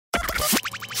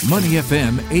Money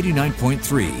FM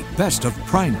 89.3, best of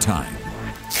prime time.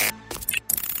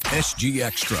 SG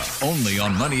Extra, only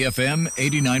on Money FM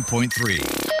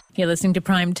 89.3. You're listening to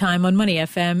Prime Time on Money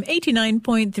FM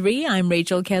 89.3. I'm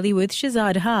Rachel Kelly with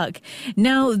Shazad Haq.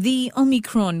 Now, the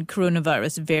Omicron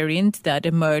coronavirus variant that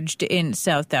emerged in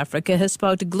South Africa has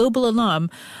sparked a global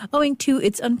alarm owing to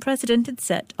its unprecedented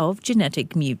set of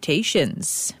genetic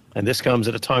mutations. And this comes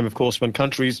at a time, of course, when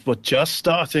countries were just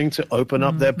starting to open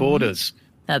up their borders.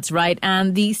 That's right.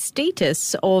 And the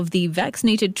status of the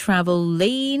vaccinated travel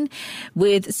lane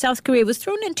with South Korea was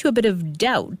thrown into a bit of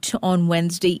doubt on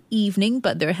Wednesday evening,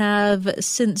 but there have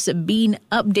since been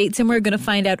updates, and we're going to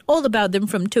find out all about them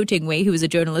from To Ting Wei, who is a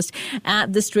journalist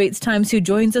at the Straits Times, who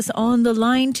joins us on the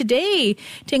line today.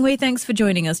 Ting Wei, thanks for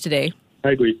joining us today.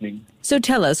 Hi, good evening. So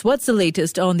tell us, what's the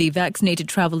latest on the vaccinated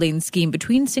travel lane scheme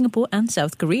between Singapore and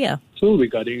South Korea? So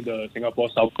regarding the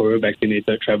Singapore-South Korea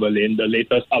vaccinated travel lane, the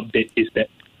latest update is that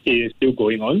it is still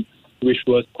going on, which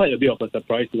was quite a bit of a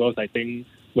surprise because I think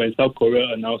when South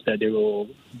Korea announced that they will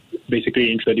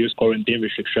basically introduce quarantine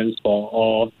restrictions for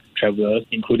all travelers,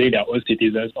 including their own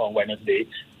citizens, on Wednesday,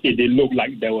 it did look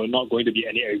like there were not going to be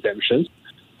any exemptions.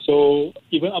 So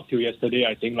even up to yesterday,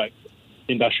 I think like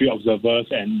industry observers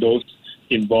and those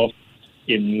involved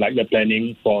in like the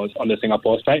planning for on the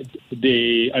Singapore side,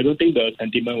 I don't think the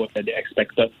sentiment was that they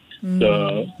expected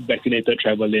the vaccinated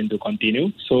travel lane to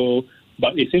continue.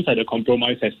 But it seems like the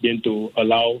compromise has been to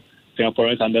allow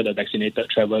Singaporeans under the vaccinated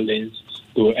travel lanes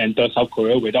to enter South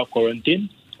Korea without quarantine,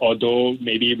 although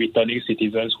maybe returning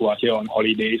citizens who are here on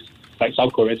holidays, like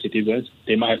South Korean citizens,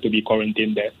 they might have to be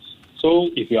quarantined there. So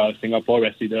if you are a Singapore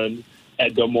resident,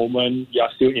 at the moment, you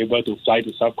are still able to fly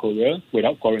to South Korea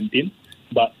without quarantine.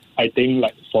 But I think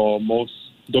like for most,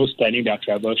 those planning their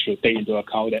travel should take into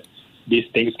account that these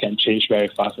things can change very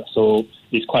fast. So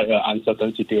it's quite an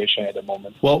uncertain situation at the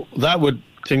moment. Well, that would,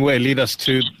 Ting Wei, lead us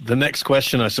to the next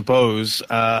question, I suppose.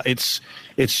 It's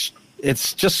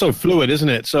just so fluid, isn't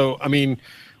it? So, I mean,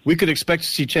 we could expect to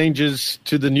see changes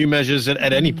to the new measures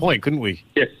at any point, couldn't we?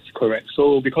 Yes, correct.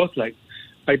 So because like,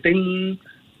 I think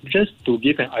just to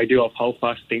give an idea of how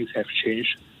fast things have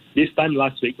changed, this time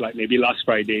last week, like maybe last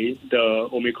Friday, the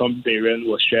Omicron variant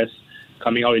was just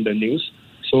coming out in the news.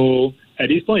 So at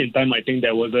this point in time, I think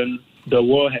the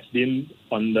world has been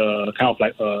on the kind of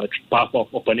like a path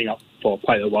of opening up for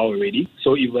quite a while already.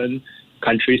 So even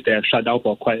countries that have shut down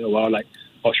for quite a while, like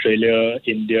Australia,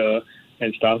 India,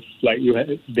 and stuff, like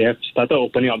they have started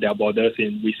opening up their borders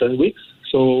in recent weeks.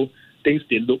 So things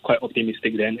did look quite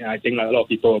optimistic then, and I think like a lot of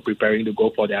people were preparing to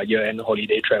go for their year-end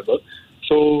holiday travel.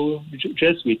 So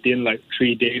just within like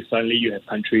 3 days, suddenly you have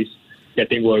countries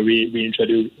getting worried,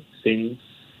 reintroducing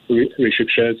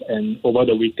restrictions, and over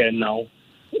the weekend now,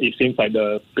 it seems like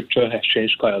the picture has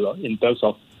changed quite a lot in terms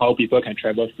of how people can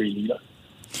travel freely.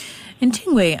 And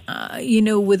Ting Wei,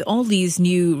 with all these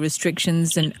new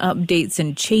restrictions and updates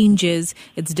and changes,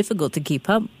 it's difficult to keep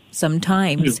up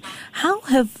sometimes. How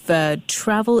have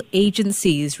travel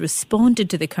agencies responded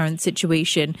to the current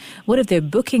situation? What have their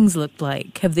bookings looked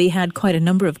like? Have they had quite a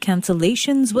number of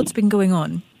cancellations? What's been going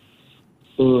on?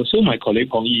 So my colleague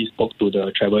Hong Yi spoke to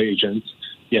the travel agents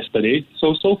yesterday.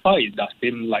 So far it does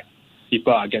seem like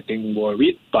people are getting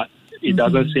worried, but it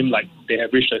doesn't seem like they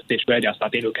have reached a stage where they are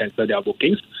starting to cancel their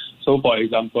bookings. So for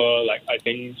example, like I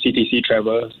think CTC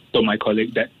Travel told my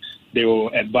colleague that they will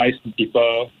advise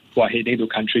people who are heading to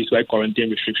countries where quarantine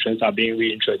restrictions are being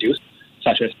reintroduced,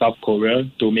 such as South Korea,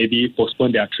 to maybe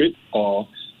postpone their trip or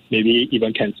maybe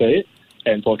even cancel it.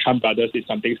 And for Trump Brothers, it's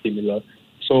something similar.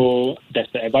 So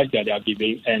that's the advice that they are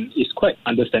giving, and it's quite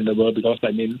understandable because,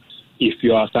 I mean, if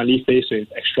you are suddenly faced with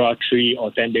extra 3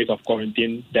 or 10 days of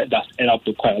quarantine, that does add up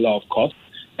to quite a lot of cost,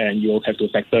 and you will have to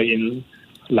factor in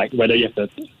like whether you have the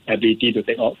ability to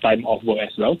take time off work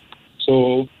as well.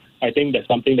 So I think that's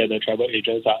something that the travel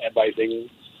agents are advising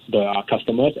the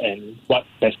customers and what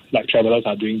best like travelers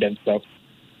are doing themselves.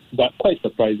 But quite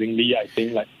surprisingly, I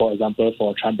think like for example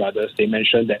for Trump Brothers, they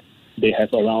mentioned that they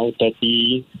have around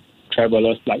 30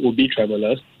 travelers, like would-be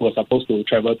travelers, who are supposed to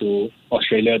travel to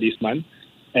Australia this month.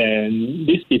 And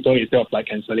these people, instead of like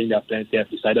cancelling their plans, they have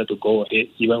decided to go ahead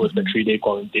even with the 3-day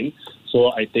quarantine.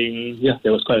 So I think,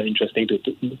 there was quite an interesting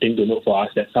thing to note for us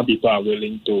that some people are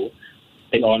willing to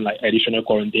take on like additional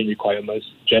quarantine requirements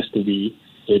just to be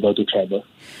able to travel.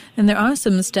 And there are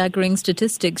some staggering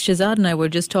statistics. Shazad and I were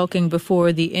just talking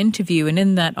before the interview, and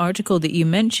in that article that you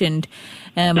mentioned,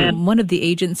 one of the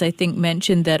agents, I think,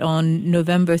 mentioned that on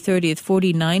November 30th,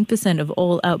 49% of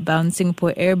all outbound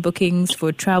Singapore Air bookings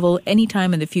for travel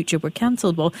anytime in the future were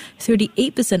cancelled, while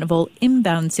 38% of all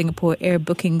inbound Singapore Air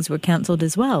bookings were cancelled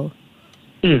as well.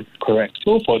 Correct.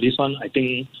 So for this one, I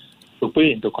think to put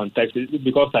it into context,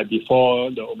 because like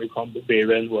before the Omicron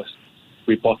variant was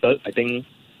reported, I think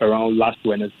around last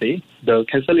Wednesday, the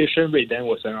cancellation rate then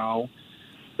was around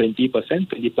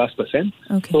 20%.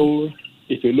 Okay. So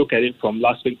if you look at it from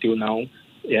last week till now,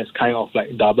 it has kind of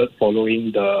like doubled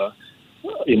following the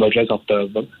emergence of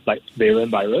the like variant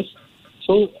virus.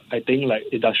 So I think like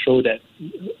it does show that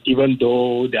even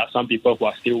though there are some people who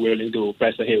are still willing to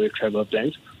press ahead with travel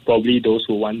plans, probably those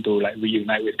who want to like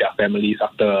reunite with their families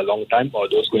after a long time, or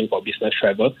those going for business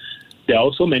travel, there are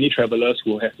also many travelers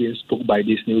who have been spooked by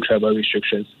these new travel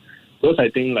restrictions. Because I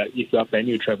think like if you are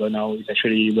planning to travel now, it's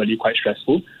actually really quite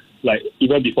stressful. Like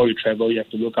even before you travel, you have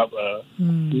to look up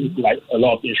like a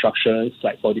lot of instructions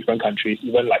like for different countries.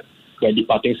 Even like when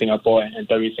departing Singapore and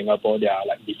entering Singapore, there are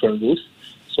like different rules.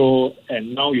 So,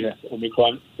 and now you have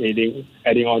Omicron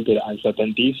adding on to the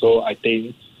uncertainty. So I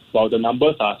think while the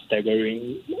numbers are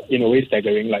staggering, in a way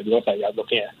staggering, like because like, you are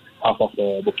looking at half of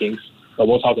the bookings,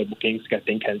 almost half the bookings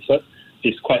getting cancelled,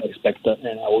 it's quite expected.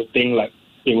 And I would think like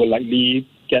it will likely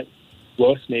get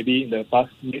worse maybe in the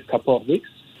next couple of weeks.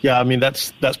 Yeah, I mean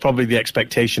that's probably the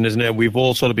expectation, isn't it? We've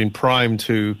all sort of been primed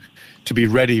to be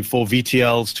ready for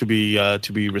VTLs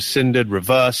to be rescinded,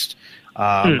 reversed,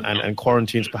 and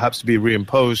quarantines perhaps to be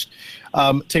reimposed.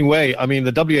 Ting Wei, I mean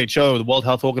the WHO, the World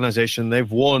Health Organization,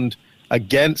 they've warned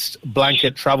against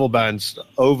blanket travel bans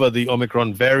over the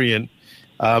Omicron variant.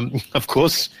 Of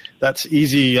course, that's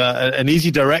easy, an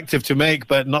easy directive to make,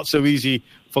 but not so easy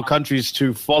for countries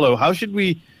to follow. How should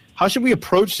we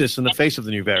approach this in the face of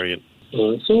the new variant?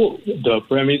 So the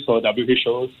premise for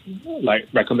WHO's like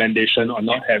recommendation on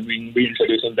not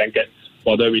reintroducing blanket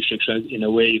border restrictions in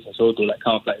a way is also to like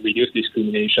kind of like reduce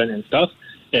discrimination and stuff.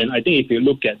 And I think if you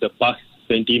look at the past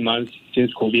 20 months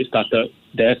since COVID started,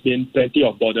 there has been plenty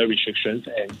of border restrictions,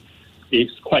 and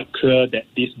it's quite clear that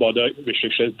these border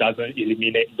restrictions doesn't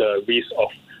eliminate the risk of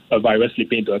a virus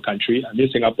slipping into a country. I mean,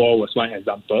 Singapore was one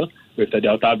example with the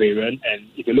Delta variant, and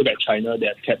if you look at China, they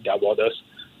have kept their borders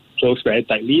closed very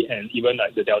tightly, and even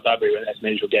like the Delta variant has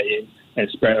managed to get in and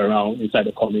spread around inside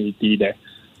the community there.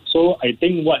 So I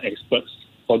think what experts,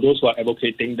 for those who are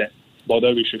advocating that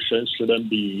border restrictions shouldn't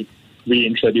be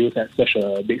reintroduced at such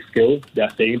a big scale, they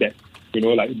are saying that, you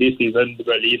know, like this isn't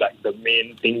really like the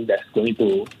main thing that's going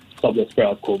to stop the spread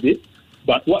of COVID.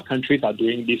 But what countries are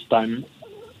doing this time,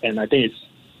 and I think it's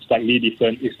slightly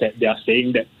different, is that they are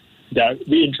saying that they are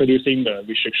reintroducing the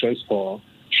restrictions for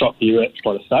short periods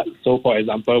for the start. So, for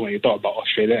example, when you talk about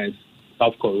Australia and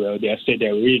South Korea, they have said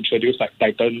they will reintroduce like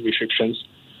tightened restrictions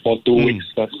for 2 weeks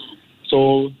first.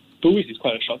 So 2 weeks is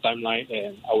quite a short timeline,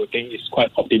 and I would think it's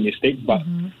quite optimistic. But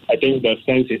I think the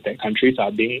sense is that countries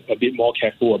are being a bit more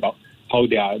careful about how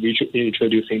they are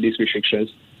introducing these restrictions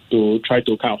to try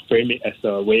to kind of frame it as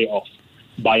a way of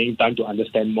buying time to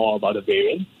understand more about the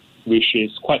variant, which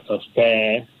is quite a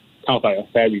fair, kind of like a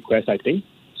fair request, I think.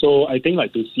 So I think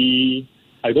like to see,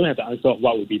 I don't have the answer of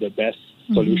what would be the best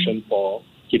solution for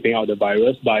keeping out the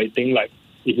virus, but I think like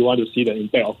if you want to see the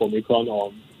impact of Omicron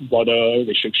on border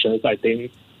restrictions, I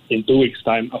think in 2 weeks'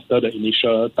 time, after the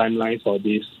initial timelines for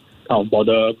these kind of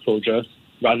border closures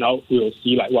run out, we will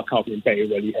see like what kind of impact it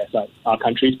really has. Like, are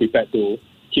countries prepared to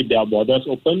keep their borders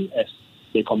open as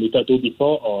they committed to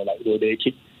before, or like will they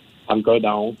keep hunker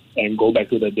down and go back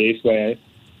to the days where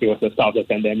it was the start of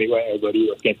the pandemic where everybody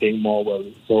was getting more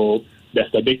worried? So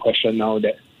that's the big question now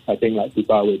that I think like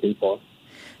people are waiting for.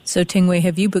 So Ting Wei,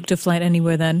 have you booked a flight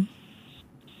anywhere then?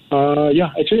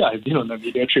 Yeah, actually I've been on a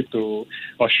media trip to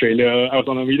Australia. I was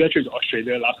on a media trip to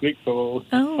Australia last week, so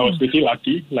I was pretty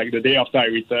lucky. Like the day after I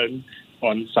returned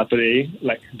on Saturday,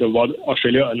 like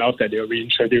Australia announced that they'll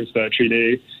reintroduce the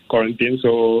 3-day quarantine.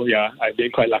 So yeah, I've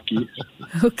been quite lucky.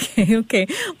 Okay.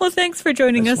 Well, thanks for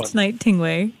joining us tonight, Ting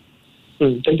Wei.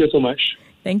 Thank you so much.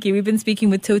 Thank you. We've been speaking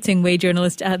with To Ting Wei,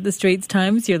 journalist at The Straits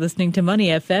Times. You're listening to Money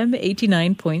FM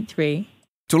 89.3.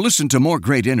 To listen to more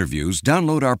great interviews,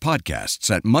 download our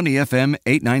podcasts at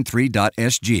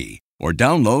moneyfm893.sg or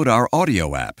download our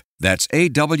audio app. That's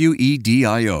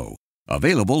AWEDIO.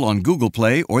 Available on Google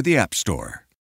Play or the App Store.